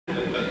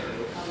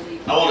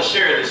I want to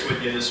share this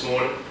with you this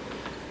morning.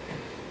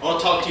 I want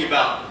to talk to you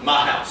about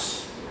my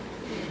house.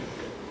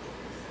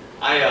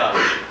 I got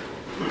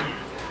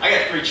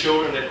 3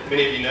 children that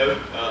many of you know.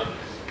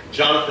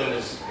 Jonathan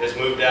has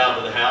moved out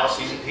of the house.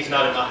 He's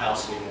not in my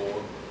house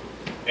anymore.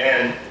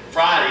 And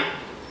Friday,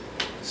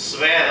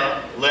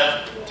 Savannah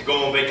left to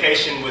go on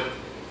vacation with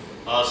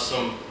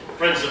some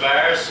friends of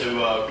ours who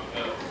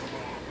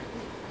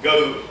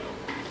go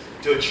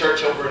to a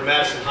church over in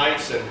Madison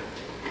Heights, and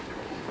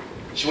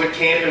she went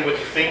camping with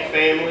the Fink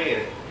family,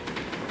 and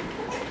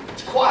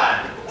it's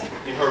quiet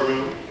in her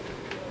room.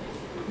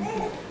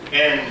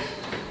 And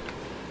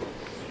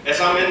as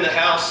I'm in the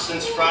house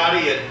since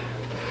Friday,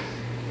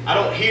 I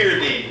don't hear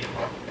the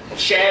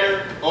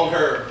chatter on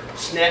her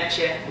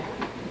Snapchat.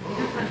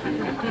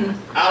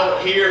 I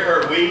don't hear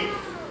her weep.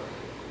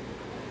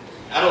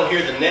 I don't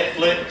hear the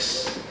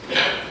Netflix.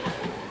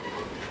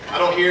 I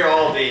don't hear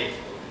all the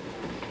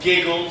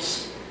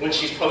giggles when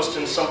she's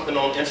posting something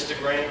on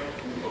Instagram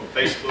or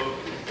Facebook.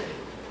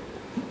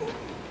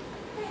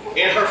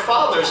 In her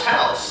father's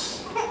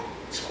house,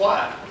 it's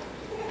quiet.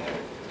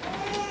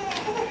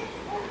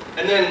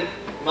 And then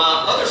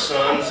my other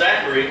son,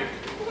 Zachary,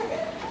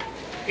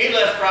 he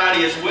left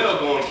Friday as well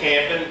going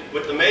camping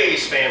with the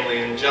Mays family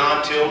and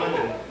John Tillman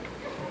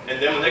and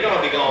them. They're going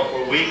to be gone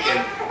for a week.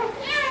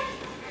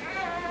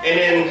 And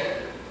in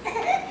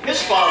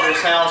his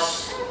father's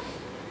house,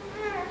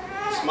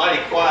 it's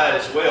mighty quiet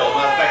as well.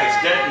 Matter of fact,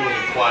 it's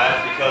definitely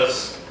quiet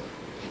because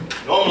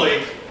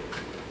normally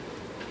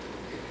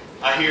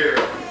I hear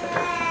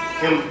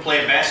him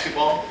playing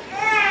basketball,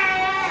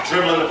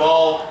 dribbling the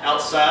ball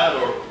outside,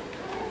 or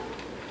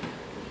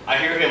I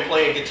hear him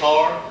playing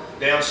guitar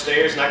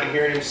downstairs and I can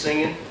hear him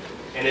singing,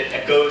 and it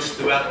echoes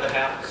throughout the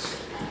house.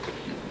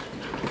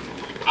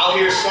 I'll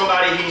hear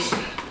somebody he's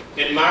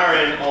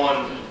admiring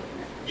on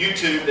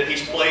YouTube that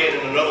he's playing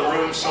in another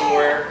room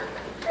somewhere.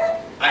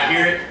 I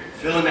hear it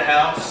filling the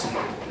house.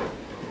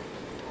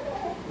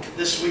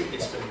 This week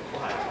it's been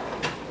quiet,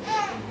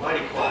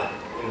 mighty quiet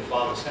in the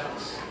Father's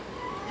house.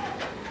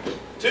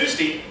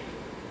 Tuesday,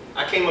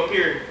 I came up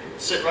here,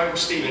 sit right where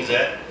Stephen's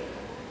at,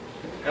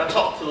 and I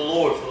talked to the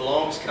Lord for the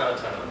longest kind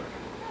of time.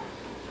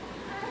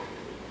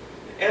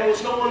 And there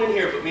was no one in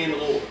here but me and the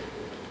Lord.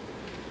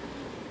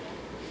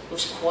 It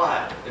was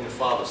quiet in the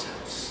Father's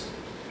house.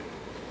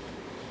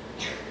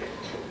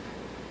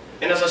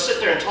 And as I sit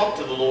there and talk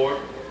to the Lord,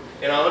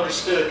 and I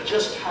understood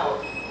just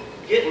how,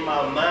 getting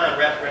my mind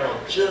wrapped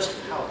around just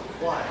how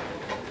quiet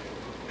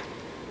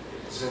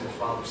it's in the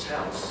Father's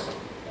house.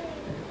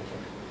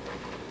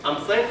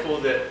 I'm thankful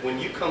that when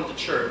you come to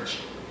church,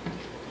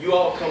 you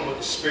all come with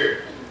a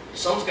spirit.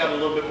 Some's got a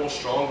little bit more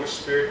stronger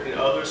spirit than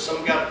others.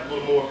 Some got a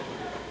little more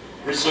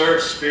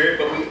reserved spirit,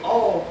 but we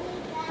all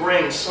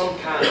bring some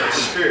kind of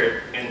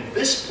spirit, and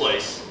this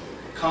place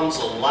comes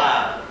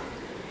alive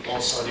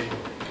on Sunday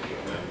morning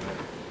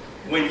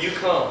when you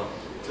come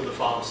to the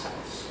Father's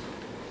house.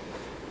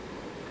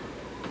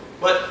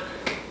 But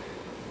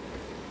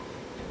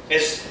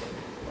as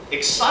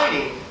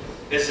exciting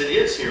as it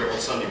is here on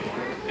Sunday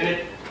morning,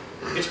 and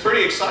it's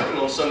pretty exciting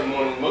on Sunday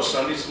morning. Most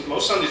Sundays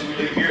we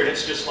leave here and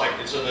it's just like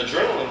it's an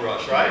adrenaline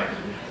rush, right?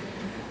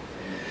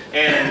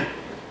 And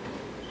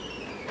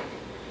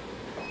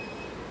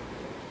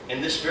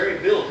this very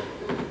building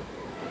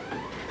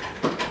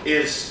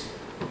is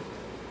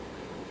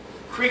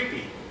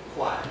creepy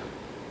quiet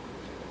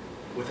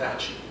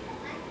without you.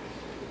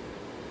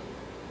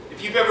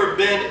 If you've ever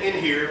been in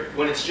here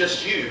when it's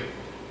just you,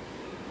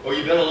 or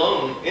you've been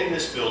alone in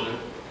this building,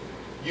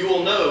 you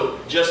will know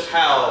just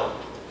how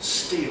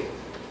still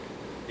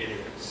it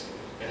is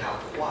and how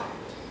quiet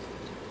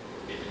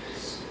it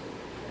is.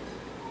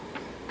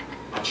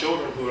 My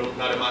children who are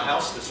not in my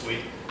house this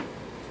week,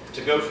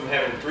 to go from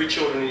having 3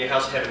 children in your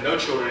house to having no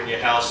children in your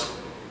house,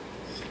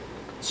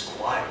 it's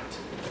quiet.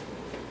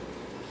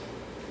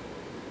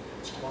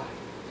 It's quiet.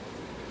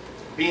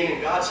 Being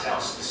in God's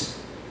house,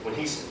 when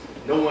He's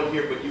no one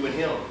here but you and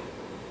Him,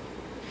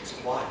 it's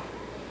quiet.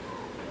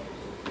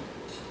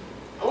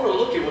 I want to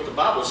look at what the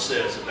Bible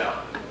says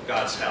about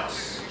God's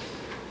house.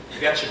 If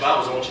you got your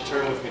Bibles, I want you to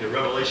turn with me to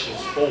Revelation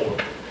 4.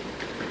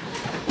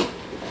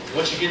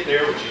 Once you get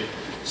there, would you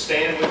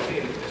stand with me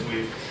as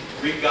we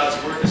read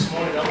God's Word this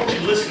morning? I want you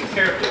to listen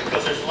carefully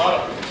because there's a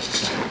lot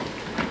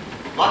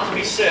to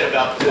be said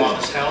about the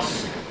Father's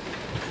house.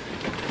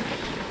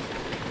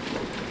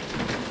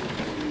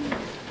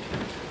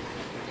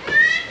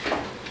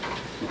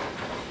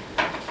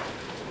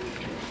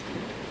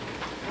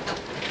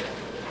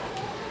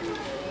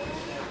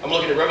 I'm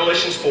looking at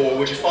Revelation 4.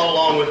 Would you follow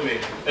along with me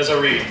as I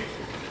read?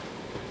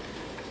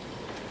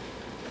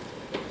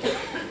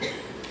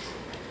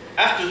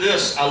 After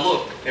this I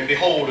looked, and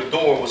behold, a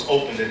door was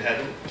opened in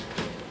heaven.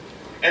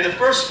 And the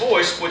first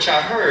voice which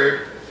I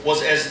heard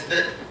was as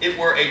that it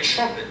were a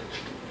trumpet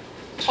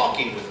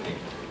talking with me,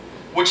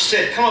 which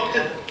said, Come up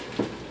hither,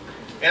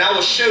 and I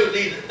will show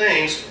thee the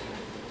things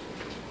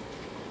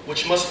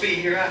which must be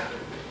hereafter.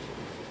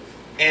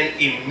 And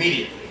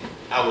immediately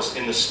I was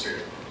in the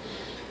Spirit.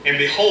 And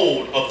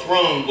behold, a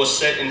throne was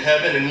set in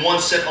heaven, and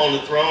one sat on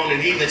the throne,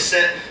 and he that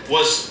sat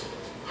was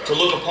to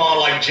look upon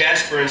like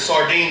jasper and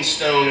sardine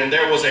stone, and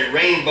there was a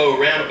rainbow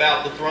round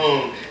about the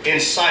throne in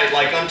sight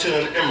like unto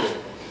an emerald.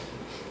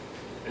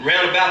 And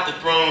round about the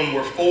throne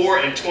were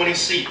 24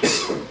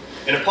 seats,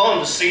 and upon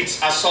the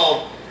seats I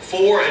saw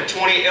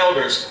 24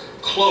 elders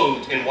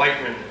clothed in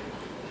white raiment.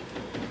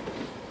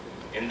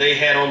 And they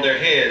had on their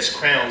heads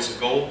crowns of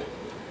gold.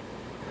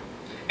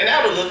 And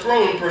out of the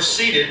throne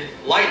proceeded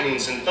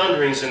lightnings and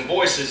thunderings and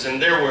voices,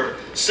 and there were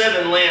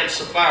 7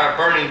 lamps of fire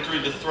burning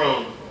through the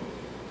throne,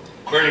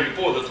 burning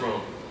before the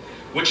throne,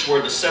 which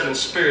were the 7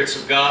 spirits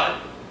of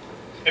God.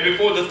 And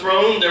before the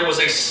throne there was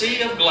a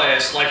sea of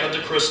glass like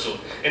unto crystal.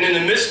 And in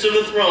the midst of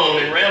the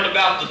throne and round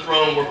about the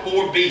throne were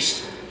 4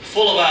 beasts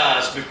full of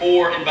eyes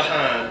before and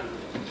behind.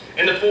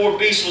 And the 4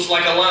 beasts was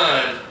like a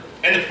lion.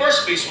 And the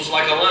first beast was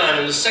like a lion,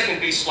 and the second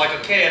beast like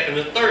a calf, and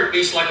the third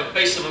beast like a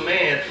face of a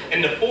man,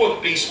 and the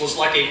 4th beast was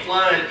like a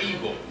flying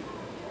eagle.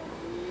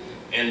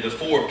 And the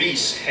 4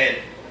 beasts had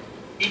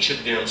each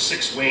of them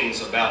 6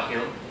 wings about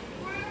him.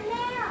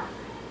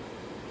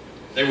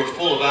 They were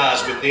full of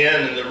eyes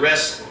within,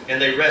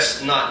 and they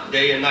rest not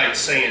day and night,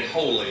 saying,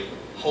 Holy,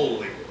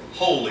 holy,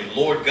 holy,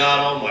 Lord God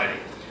Almighty,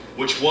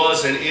 which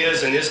was and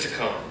is to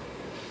come.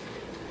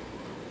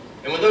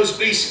 And when those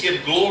beasts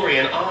give glory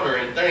and honor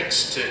and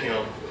thanks to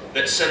him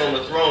that sat on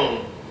the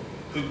throne,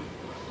 who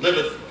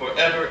liveth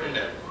forever and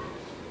ever,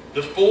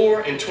 the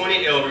 24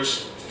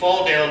 elders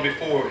fall down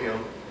before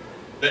him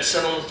that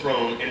sat on the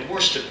throne, and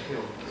worshipped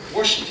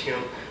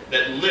him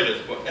that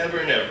liveth forever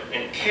and ever,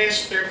 and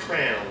cast their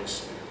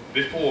crowns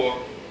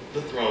before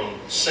the throne,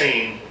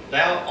 saying,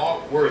 Thou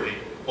art worthy,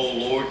 O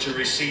Lord, to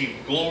receive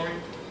glory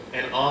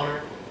and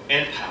honor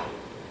and power.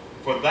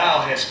 For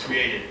thou hast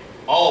created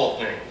all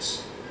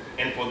things,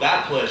 and for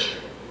thy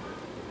pleasure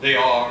they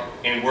are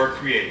and were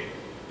created.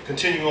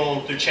 Continue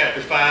on through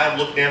chapter 5.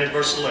 Look down at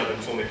verse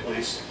 11 for me,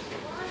 please.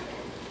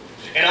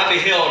 And I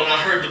beheld, and I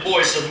heard the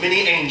voice of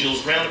many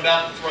angels round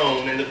about the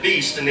throne, and the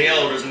beast, and the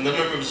elders, and the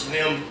number of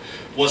them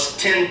was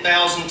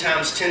 10,000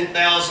 times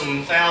 10,000,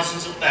 and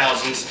thousands of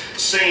thousands,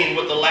 saying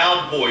with a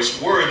loud voice,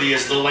 Worthy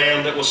is the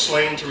Lamb that was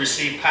slain to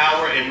receive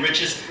power, and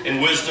riches,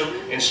 and wisdom,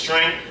 and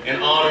strength,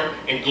 and honor,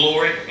 and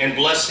glory, and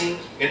blessing,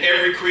 and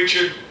every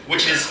creature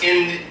which is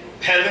in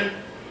heaven,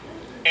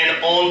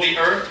 and on the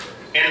earth,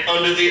 and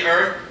under the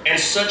earth, and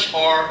such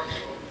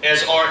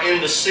as are in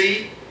the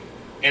sea,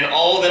 and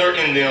all that are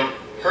in them,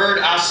 heard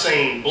I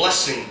saying,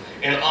 Blessing,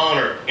 and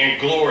honor, and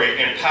glory,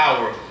 and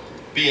power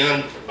be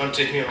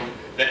unto him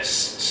that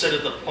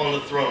sitteth upon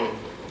the throne,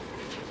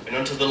 and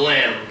unto the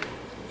Lamb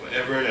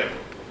forever and ever.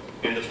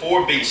 And the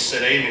 4 beasts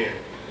said, Amen.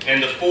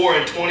 And the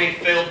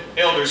 24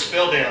 elders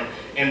fell down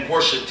and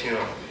worshipped him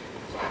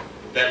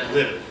that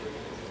liveth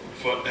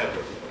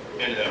forever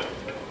and ever.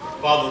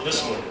 Father,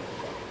 this morning,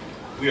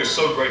 we are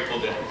so grateful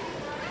that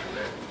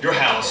your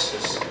house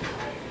is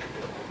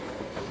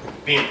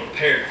being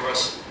prepared for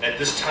us at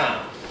this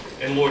time.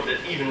 And Lord,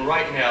 that even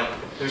right now,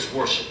 there's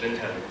worship in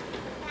heaven.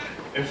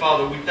 And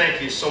Father, we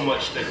thank you so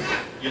much that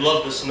you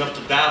loved us enough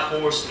to die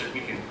for us, that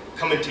we can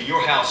come into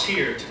your house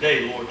here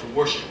today, Lord, to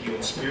worship you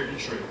in spirit and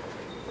truth.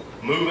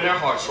 Move in our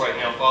hearts right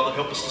now, Father.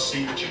 Help us to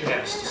see what you'd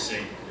have us to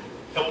see.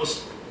 Help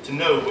us to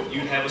know what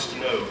you'd have us to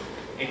know.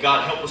 And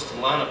God, help us to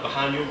line up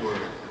behind your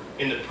word.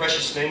 In the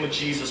precious name of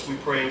Jesus, we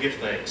pray and give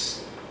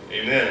thanks.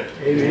 Amen.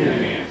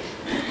 Amen.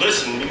 Amen.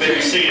 Listen, you may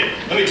be seated.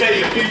 Let me tell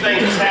you a few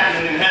things that's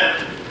happening in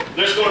heaven.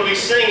 There's going to be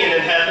singing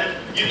in heaven.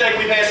 You think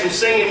we've had some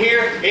singing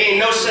here? There ain't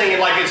no singing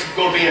like it's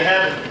going to be in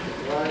heaven.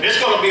 It's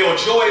going to be a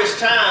joyous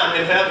time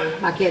in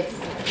heaven. My kids.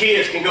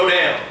 Kids can go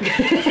down.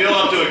 Feel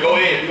up to it. Go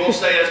ahead. If you want to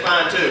stay, that's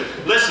fine too.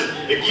 Listen,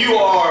 if you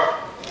are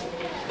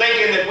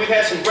thinking that we've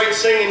had some great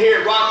singing here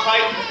at Rock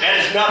Pike,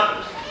 that is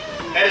nothing.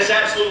 That is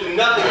absolutely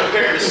nothing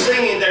compared to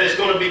singing that is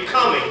going to be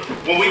coming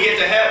when we get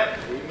to heaven.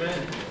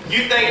 Amen.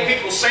 You think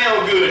people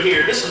sound good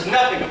here. This is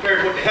nothing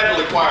compared to what the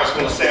heavenly choir is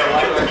going to sound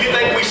like. You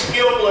think we're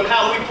skillful in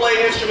how we play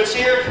instruments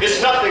here.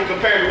 It's nothing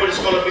compared to what it's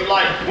going to be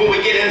like when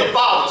we get in the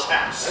Father's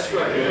house. That's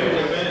right.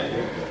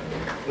 Amen.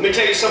 Let me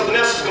tell you something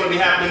else that's going to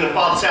be happening in the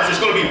Father's house.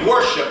 There's going to be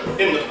worship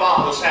in the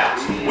Father's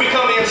house. We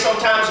come in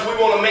sometimes and we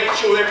want to make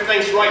sure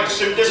everything's right to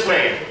suit this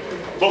man.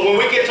 But when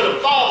we get to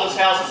the Father's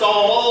house, it's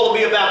all to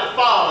be about the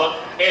Father,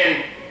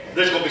 and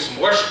there's going to be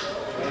some worship.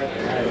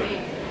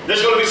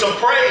 There's going to be some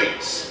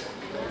praise.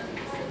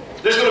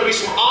 There's going to be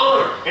some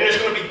honor, and there's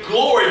going to be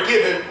glory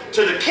given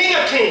to the King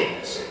of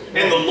Kings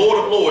and the Lord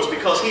of Lords,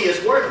 because he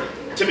is worthy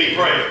to be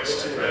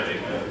praised.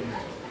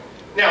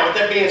 Now, with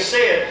that being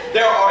said,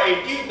 there are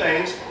a few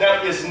things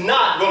that is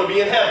not going to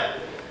be in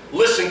heaven.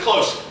 Listen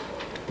closely.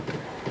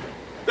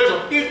 There's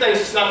a few things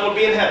that's not going to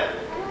be in heaven.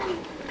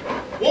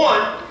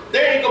 One,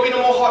 there ain't going to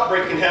be no more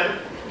heartbreak in heaven.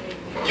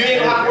 You ain't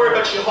going to have to worry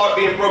about your heart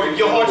being broken. If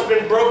your heart's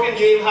been broken,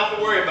 you ain't going to have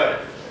to worry about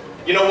it.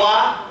 You know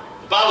why?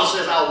 The Bible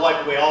says, I'll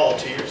wipe away all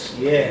tears.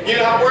 Yeah. You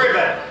don't have to worry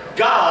about it.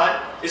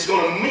 God is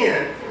going to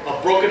mend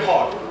a broken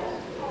heart.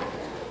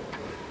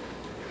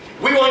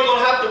 We ain't going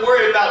to have to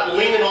worry about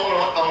leaning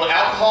on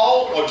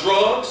alcohol or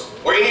drugs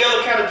or any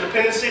other kind of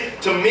dependency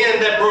to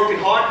mend that broken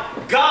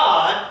heart,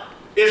 God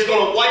is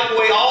going to wipe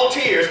away all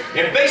tears,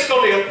 and based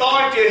on the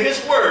authority of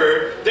His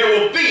Word, there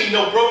will be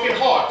no broken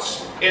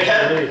hearts in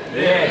heaven.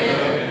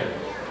 Amen.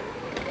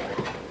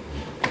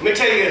 Let me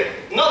tell you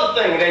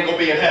another thing that ain't going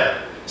to be in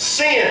heaven.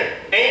 Sin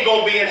ain't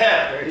going to be in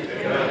heaven.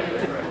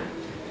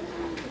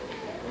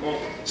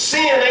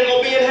 Sin ain't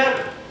going to be in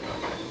heaven.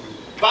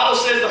 The Bible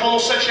says the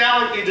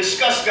homosexuality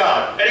disgusts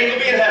God. That ain't going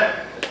to be in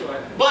heaven.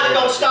 But it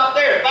don't stop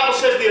there. The Bible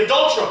says the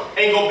adulterer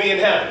ain't going to be in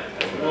heaven.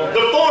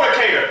 The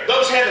fornicator,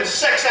 those having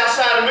sex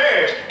outside of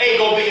marriage, ain't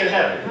going to be in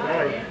heaven.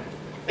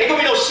 Ain't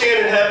going to be no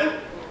sin in heaven.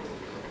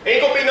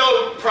 Ain't going to be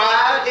no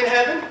pride in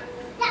heaven.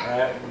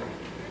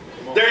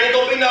 There ain't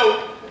going to be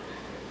no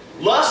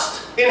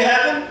lust in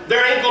heaven.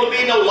 There ain't going to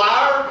be no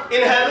liar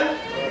in heaven.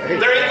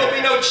 There ain't going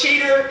to be no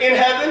cheater in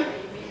heaven.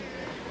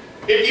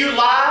 If you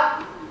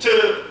lie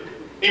to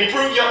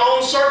improve your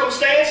own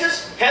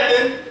circumstances,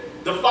 heaven,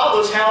 the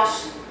Father's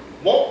house,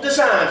 won't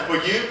design for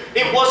you.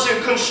 It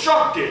wasn't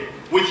constructed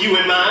with you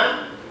in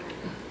mind.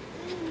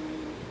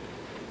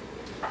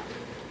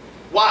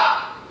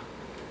 Why?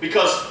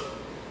 Because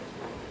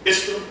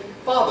it's the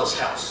Father's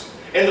house.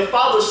 And the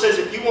Father says,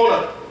 if you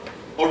want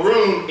a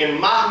room in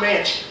my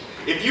mansion,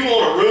 if you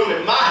want a room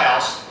in my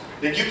house,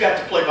 then you've got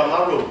to play by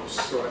my rules.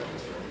 That's right.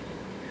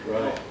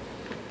 Right.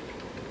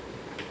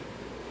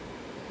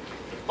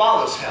 The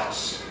Father's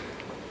house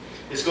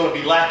is going to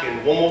be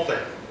lacking one more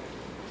thing.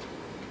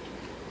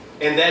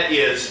 And that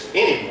is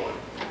anyone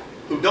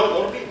who don't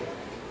want to be there.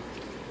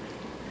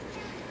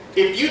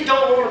 If you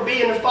don't want to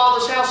be in the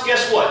Father's house,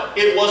 guess what?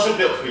 It wasn't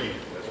built for you.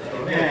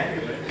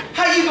 Amen.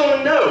 How are you going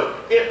to know?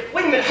 Wait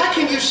a minute, how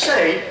can you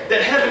say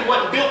that heaven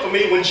wasn't built for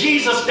me when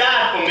Jesus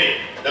died for me?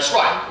 That's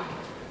right.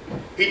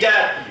 He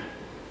died for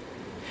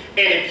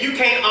you. And if you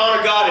can't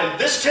honor God in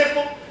this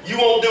temple, you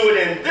won't do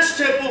it in this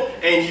temple,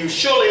 and you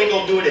surely ain't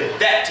going to do it in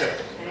that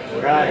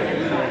temple.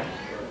 Right.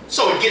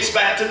 So it gets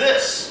back to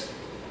this.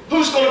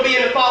 Who's going to be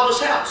in the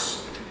Father's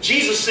house?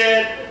 Jesus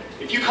said,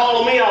 if you call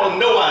on me, I will in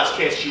no wise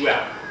cast you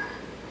out.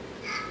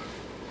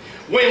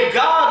 When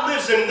God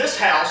lives in this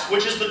house,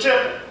 which is the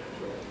temple,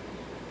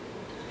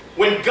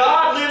 when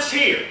God lives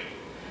here,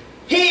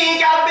 He ain't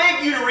got to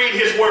beg you to read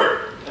His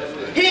Word.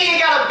 He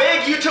ain't got to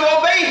beg you to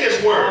obey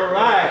His Word. All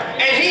right.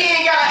 And He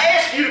ain't got to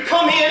ask you to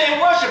come in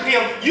and worship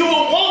Him. You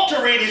will want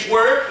to read His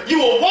Word, you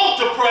will want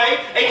to pray,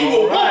 and you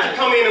will want to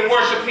come in and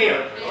worship Him.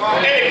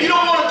 Right. And if you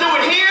don't want to do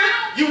it here,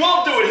 you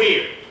won't do it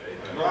here.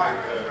 Right.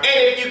 And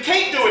if you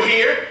can't do it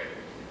here,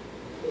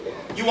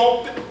 you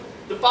won't.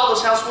 The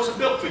Father's house wasn't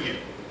built for you.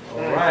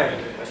 All right.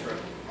 That's right.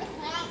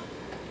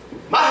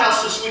 My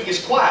house this week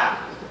is quiet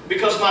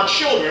because my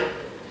children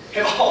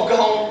have all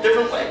gone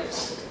different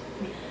ways.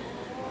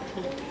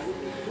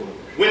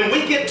 When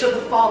we get to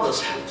the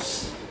Father's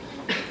house,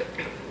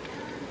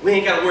 we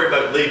ain't got to worry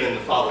about leaving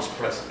the Father's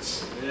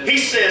presence. He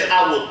says,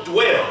 I will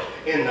dwell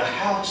in the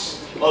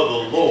house of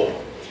the Lord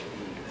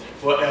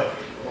forever.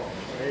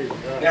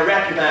 Now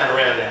wrap your mind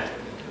around that.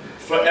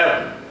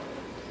 Forever.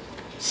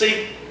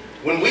 See,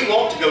 when we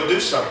want to go do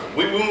something,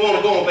 we want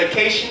to go on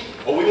vacation,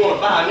 or we want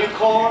to buy a new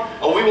car,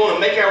 or we want to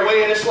make our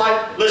way in this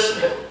life,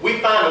 listen, we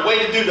find a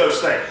way to do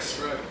those things.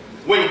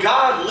 When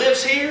God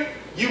lives here,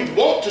 you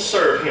want to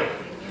serve Him.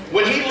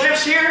 When He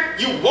lives here,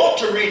 you want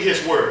to read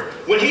His Word.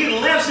 When He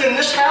lives in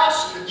this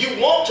house, you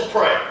want to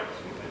pray.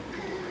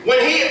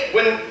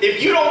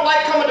 If you don't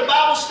like coming to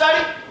Bible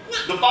study,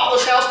 the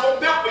Father's house won't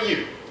be built for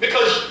you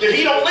because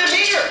He don't live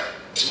here.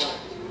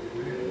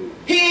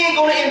 He ain't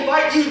going to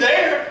invite you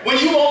there when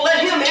you won't let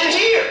Him in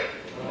here.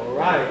 All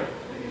right.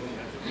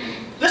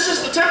 This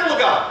is the temple of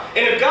God.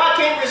 And if God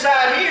can't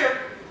reside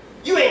here,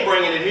 you ain't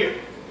bringing it here.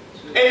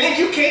 And then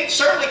you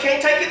certainly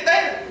can't take it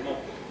there.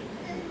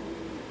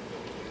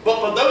 But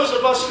for those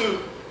of us who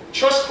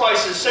trust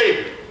Christ as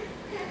Savior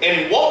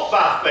and walk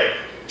by faith,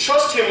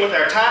 trust Him with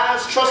our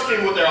tithes, trust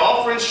Him with our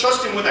offerings,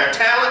 trust Him with our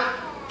talent,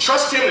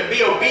 trust Him and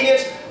be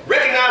obedient,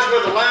 recognize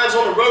where the lines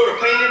on the road are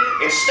painted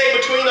and stay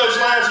between those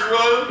lines of the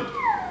road,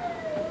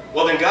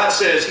 well then God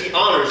says He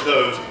honors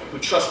those who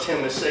trust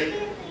Him as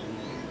Savior.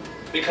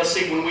 Because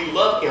see, when we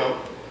love Him,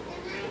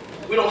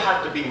 we don't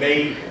have to be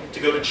made to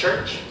go to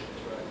church.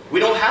 We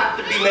don't have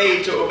to be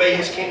made to obey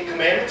His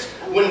commandments.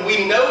 When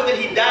we know that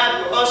He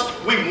died for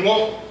us, we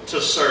want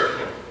to serve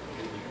Him.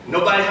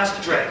 Nobody has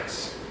to drag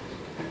us.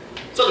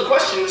 So the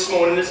question this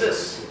morning is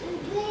this.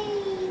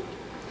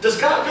 Does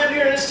God live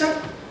here in this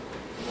temple?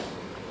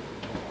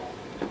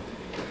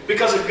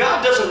 Because if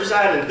God doesn't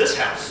reside in this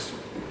house,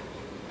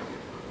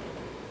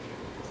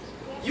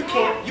 you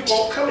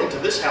won't come into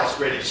this house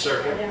ready to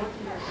serve Him.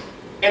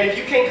 And if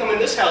you can't come in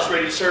this house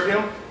ready to serve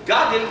Him,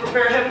 God didn't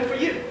prepare heaven for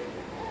you.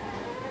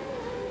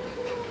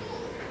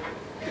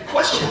 The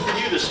question for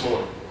you this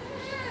morning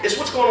is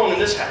what's going on in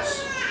this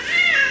house?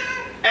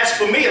 As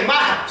for me and my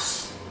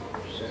house,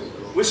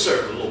 we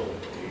serve the Lord.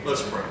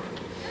 Let's pray.